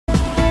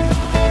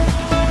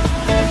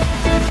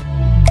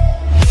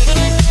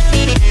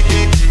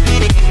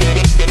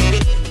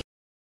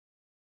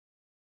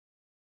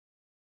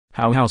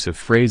How House of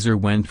Fraser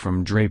went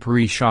from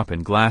drapery shop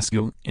in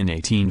Glasgow in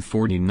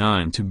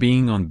 1849 to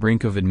being on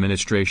brink of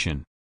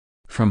administration.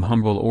 From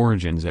humble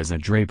origins as a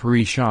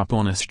drapery shop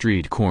on a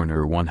street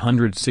corner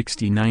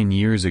 169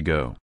 years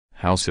ago,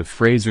 House of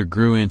Fraser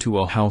grew into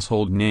a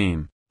household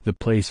name, the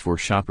place for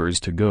shoppers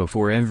to go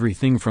for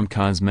everything from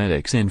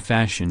cosmetics and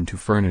fashion to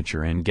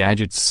furniture and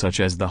gadgets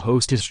such as the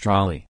Hostess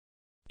trolley.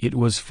 It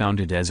was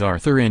founded as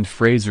Arthur and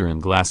Fraser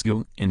in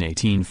Glasgow in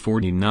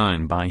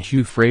 1849 by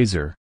Hugh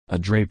Fraser, a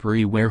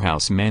drapery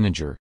warehouse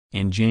manager,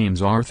 and James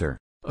Arthur,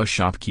 a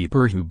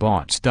shopkeeper who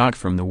bought stock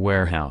from the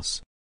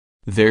warehouse.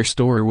 Their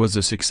store was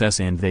a success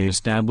and they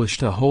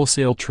established a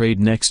wholesale trade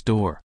next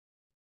door.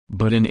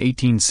 But in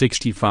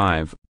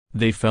 1865,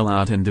 they fell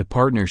out and the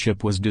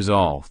partnership was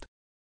dissolved.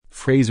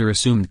 Fraser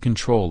assumed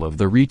control of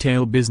the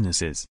retail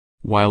businesses,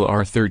 while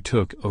Arthur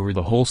took over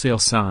the wholesale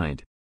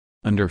side.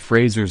 Under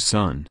Fraser's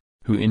son,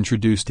 who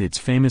introduced its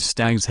famous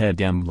stag's head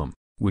emblem,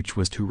 which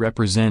was to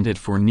represent it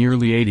for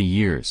nearly 80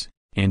 years,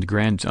 and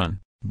grandson,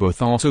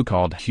 both also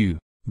called Hugh,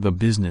 the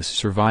business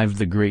survived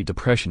the Great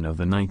Depression of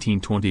the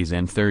 1920s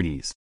and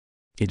 30s.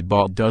 It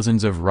bought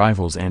dozens of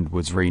rivals and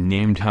was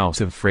renamed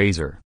House of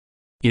Fraser.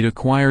 It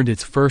acquired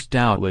its first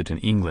outlet in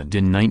England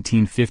in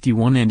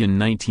 1951 and in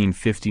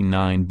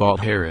 1959 bought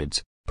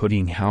Harrods,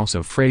 putting House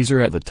of Fraser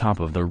at the top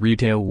of the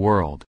retail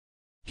world.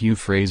 Hugh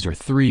Fraser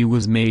III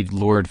was made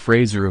Lord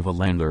Fraser of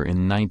Alandler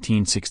in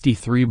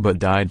 1963 but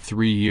died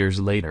 3 years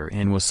later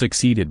and was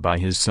succeeded by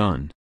his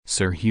son,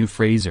 Sir Hugh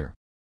Fraser.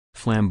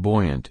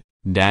 Flamboyant,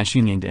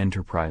 dashing and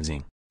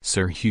enterprising,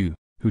 Sir Hugh,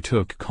 who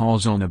took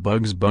calls on a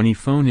Bugs Bunny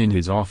phone in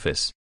his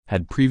office,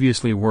 had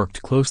previously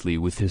worked closely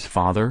with his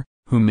father,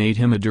 who made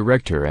him a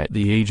director at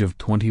the age of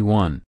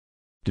 21.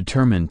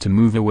 Determined to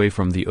move away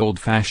from the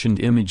old-fashioned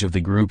image of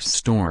the group's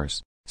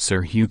stores,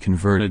 Sir Hugh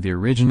converted the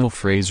original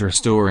Fraser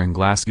store in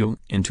Glasgow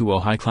into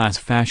a high-class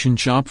fashion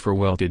shop for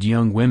wealthy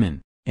young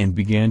women, and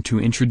began to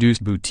introduce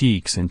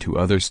boutiques into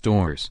other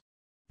stores.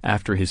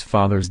 After his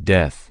father's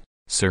death,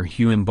 Sir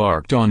Hugh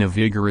embarked on a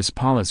vigorous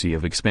policy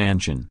of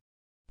expansion.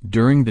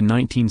 During the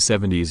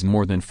 1970s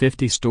more than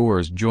 50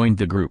 stores joined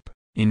the group,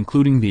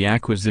 including the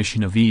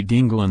acquisition of E.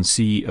 Dingle &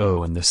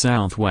 Co. in the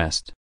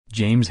southwest,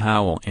 James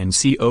Howell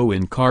 & Co.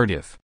 in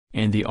Cardiff,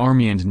 and the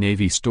Army and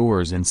Navy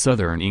stores in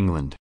southern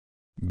England.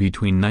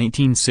 Between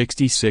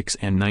 1966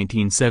 and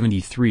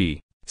 1973,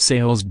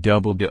 sales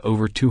doubled to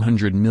over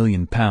 £200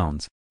 million,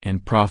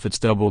 and profits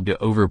doubled to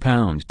over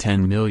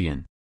 £10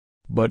 million.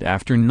 But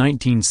after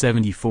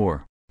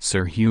 1974,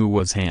 Sir Hugh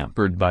was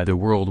hampered by the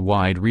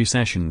worldwide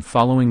recession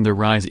following the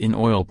rise in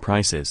oil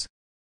prices.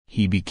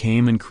 He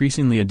became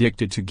increasingly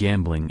addicted to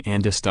gambling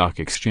and a stock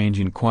exchange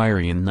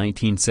inquiry in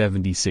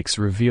 1976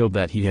 revealed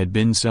that he had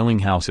been selling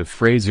House of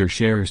Fraser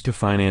shares to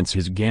finance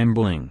his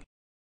gambling.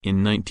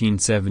 In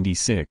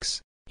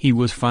 1976, he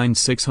was fined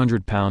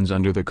 £600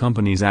 under the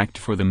Companies Act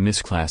for the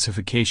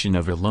misclassification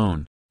of a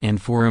loan,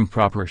 and for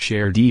improper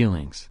share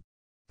dealings.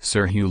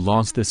 Sir Hugh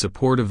lost the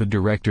support of the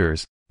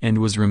directors, and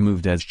was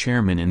removed as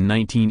chairman in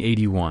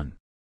 1981.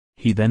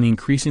 He then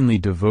increasingly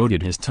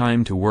devoted his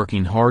time to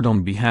working hard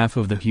on behalf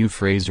of the Hugh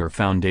Fraser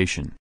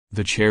Foundation,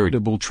 the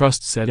charitable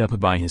trust set up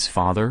by his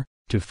father,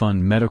 to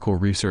fund medical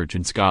research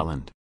in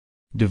Scotland.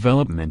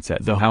 Developments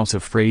at the House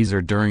of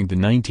Fraser during the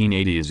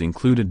 1980s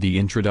included the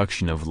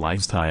introduction of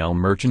lifestyle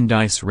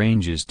merchandise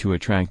ranges to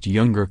attract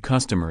younger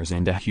customers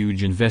and a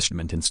huge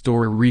investment in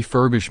store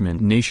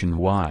refurbishment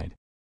nationwide.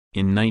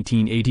 In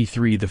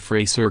 1983 the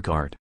Fraser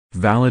card,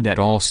 valid at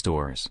all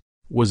stores,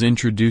 was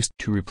introduced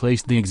to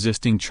replace the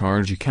existing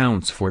charge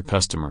accounts for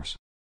customers.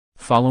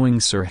 Following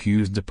Sir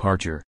Hugh's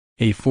departure,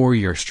 a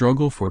 4-year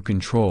struggle for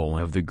control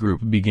of the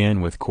group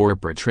began with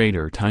corporate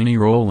trader Tiny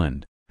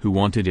Rowland, who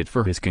wanted it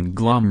for his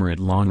conglomerate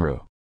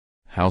Lonro.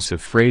 House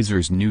of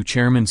Fraser's new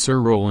chairman Sir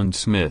Rowland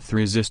Smith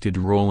resisted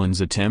Rowland's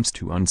attempts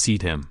to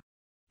unseat him.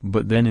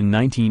 But then in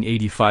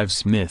 1985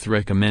 Smith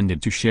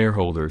recommended to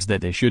shareholders that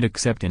they should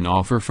accept an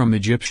offer from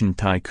Egyptian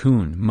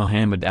tycoon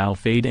Mohammed Al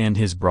Fayed and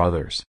his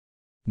brothers.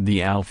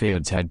 The Al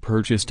Fayeds had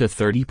purchased a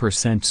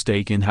 30%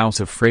 stake in House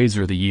of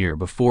Fraser the year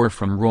before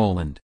from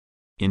Rowland.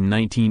 In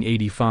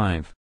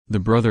 1985, the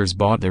brothers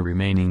bought the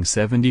remaining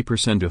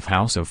 70% of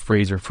House of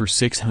Fraser for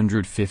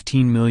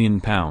 £615 million.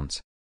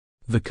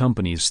 The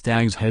company's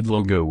stag's head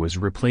logo was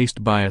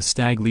replaced by a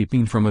stag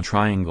leaping from a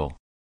triangle.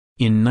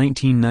 In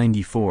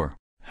 1994,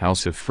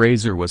 House of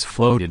Fraser was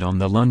floated on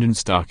the London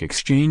Stock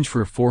Exchange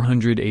for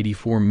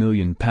 £484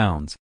 million.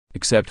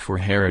 Except for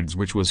Harrods,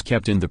 which was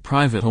kept in the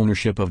private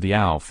ownership of the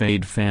Al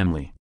Fayed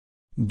family.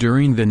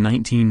 During the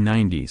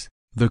 1990s,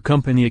 the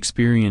company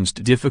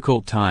experienced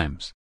difficult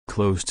times,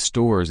 closed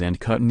stores and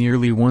cut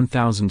nearly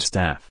 1,000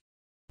 staff.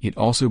 It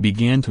also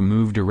began to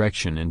move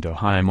direction into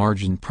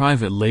high-margin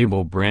private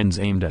label brands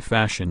aimed at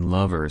fashion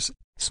lovers,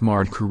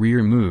 smart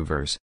career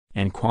movers,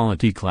 and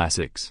quality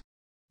classics.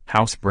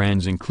 House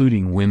brands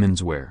including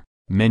womenswear,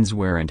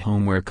 menswear and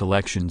homeware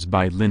collections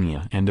by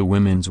Linea and a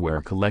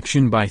womenswear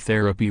collection by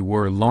Therapy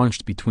were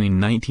launched between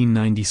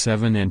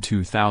 1997 and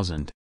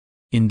 2000.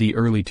 In the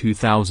early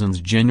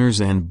 2000s,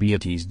 Jenner's and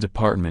Beatty's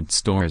department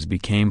stores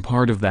became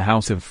part of the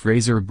House of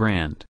Fraser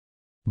brand.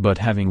 But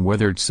having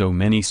weathered so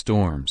many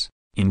storms,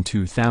 in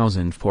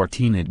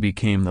 2014 it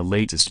became the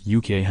latest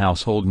UK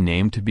household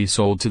name to be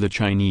sold to the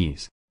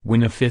Chinese,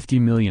 when a £50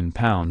 million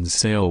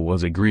sale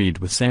was agreed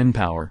with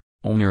Sanpower,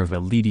 owner of a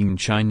leading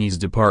Chinese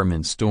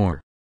department store.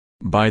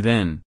 By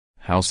then,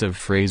 House of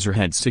Fraser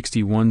had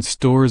 61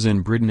 stores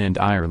in Britain and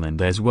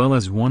Ireland as well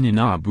as one in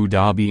Abu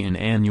Dhabi and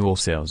annual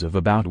sales of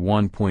about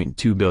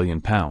 £1.2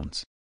 billion.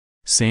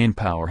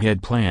 Sanpower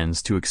had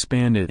plans to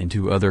expand it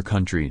into other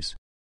countries.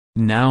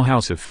 Now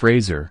House of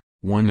Fraser,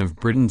 one of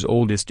Britain's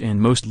oldest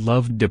and most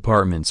loved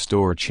department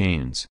store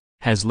chains,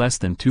 has less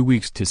than 2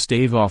 weeks to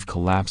stave off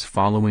collapse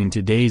following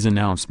today's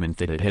announcement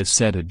that it has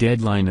set a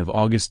deadline of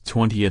August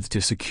 20 to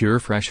secure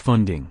fresh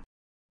funding.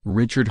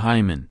 Richard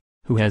Hyman,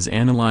 who has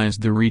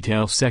analyzed the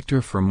retail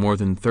sector for more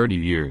than 30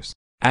 years,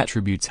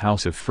 attributes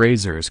House of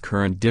Fraser's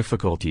current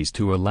difficulties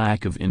to a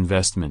lack of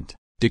investment,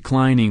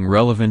 declining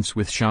relevance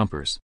with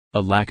shoppers,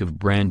 a lack of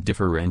brand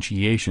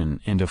differentiation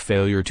and a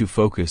failure to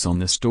focus on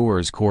the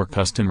store's core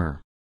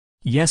customer.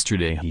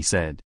 Yesterday he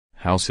said,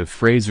 "House of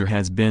Fraser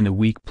has been a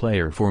weak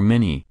player for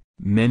many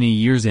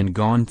years and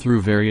gone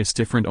through various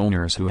different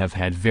owners who have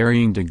had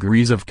varying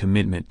degrees of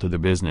commitment to the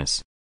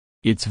business.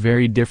 It's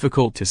very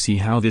difficult to see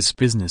how this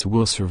business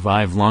will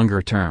survive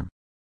longer term.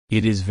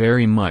 It is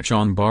very much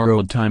on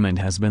borrowed time and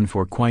has been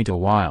for quite a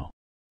while.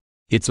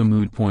 It's a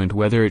moot point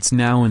whether it's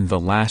now in the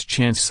Last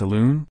Chance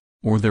Saloon,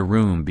 or the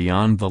room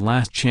beyond the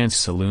Last Chance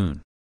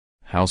Saloon."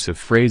 House of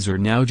Fraser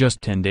now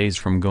just 10 days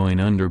from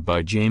going under.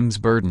 By James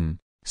Burton,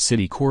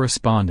 City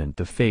correspondent.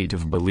 The fate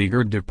of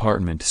beleaguered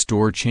department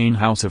store chain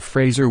House of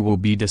Fraser will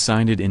be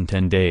decided in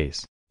 10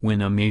 days,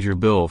 when a major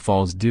bill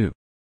falls due.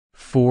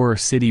 4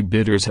 city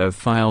bidders have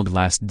filed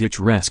last-ditch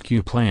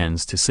rescue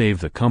plans to save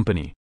the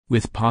company,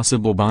 with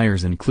possible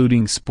buyers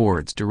including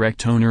Sports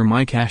Direct owner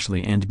Mike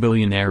Ashley and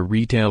billionaire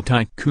retail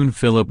tycoon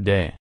Philip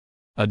Day.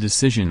 A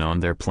decision on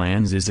their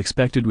plans is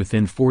expected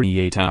within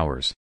 48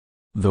 hours.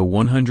 The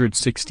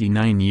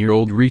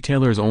 169-year-old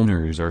retailer's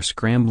owners are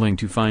scrambling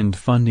to find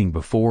funding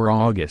before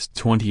August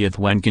 20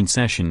 when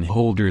concession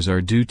holders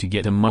are due to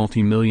get a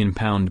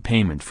multi-million-pound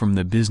payment from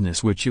the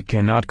business which it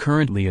cannot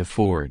currently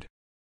afford.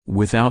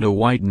 Without a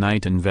white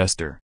knight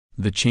investor,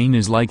 the chain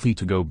is likely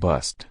to go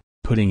bust,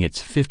 putting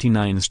its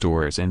 59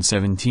 stores and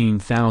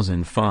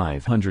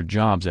 17,500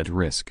 jobs at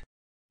risk.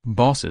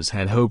 Bosses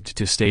had hoped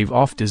to stave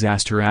off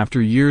disaster after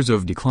years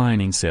of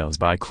declining sales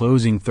by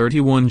closing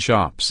 31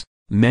 shops,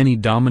 many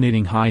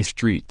dominating high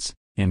streets,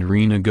 and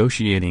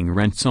renegotiating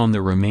rents on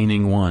the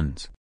remaining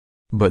ones.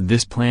 But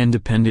this plan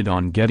depended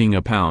on getting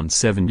a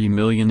 £70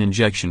 million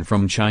injection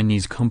from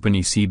Chinese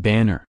company C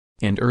Banner,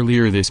 and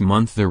earlier this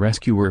month the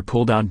rescuer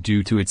pulled out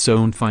due to its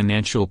own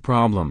financial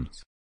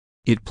problems.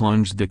 It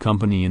plunged the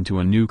company into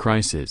a new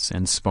crisis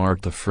and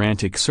sparked a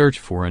frantic search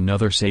for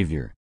another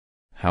savior.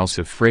 House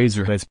of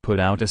Fraser has put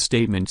out a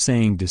statement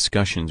saying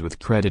discussions with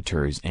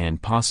creditors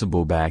and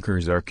possible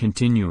backers are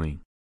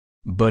continuing.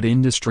 But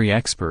industry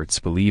experts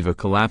believe a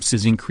collapse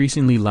is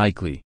increasingly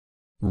likely.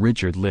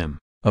 Richard Lim,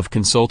 of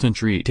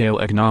Consultant Retail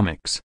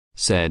Economics,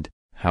 said,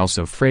 "House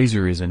of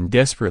Fraser is in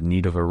desperate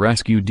need of a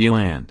rescue deal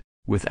and,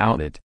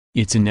 without it,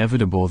 it's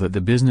inevitable that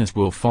the business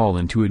will fall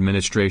into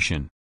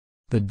administration.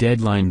 The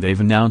deadline they've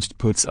announced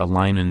puts a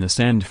line in the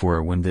sand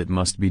for when that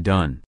must be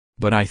done,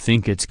 but I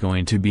think it's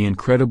going to be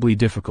incredibly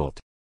difficult.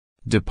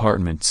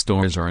 Department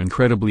stores are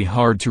incredibly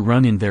hard to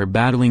run and they're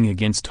battling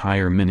against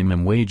higher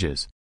minimum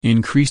wages,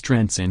 increased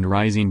rents and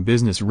rising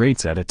business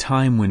rates at a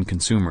time when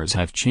consumers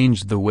have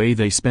changed the way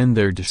they spend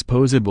their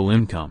disposable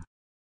income.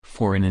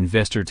 For an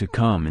investor to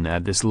come in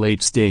at this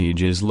late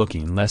stage is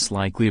looking less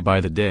likely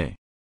by the day."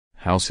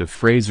 House of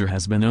Fraser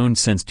has been owned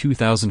since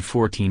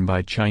 2014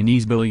 by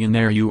Chinese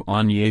billionaire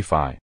Yuan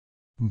Yefei.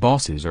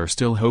 Bosses are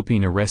still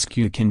hoping a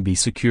rescue can be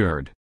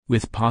secured,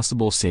 with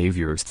possible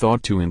saviors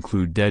thought to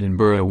include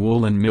Edinburgh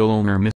Wool and Mill owner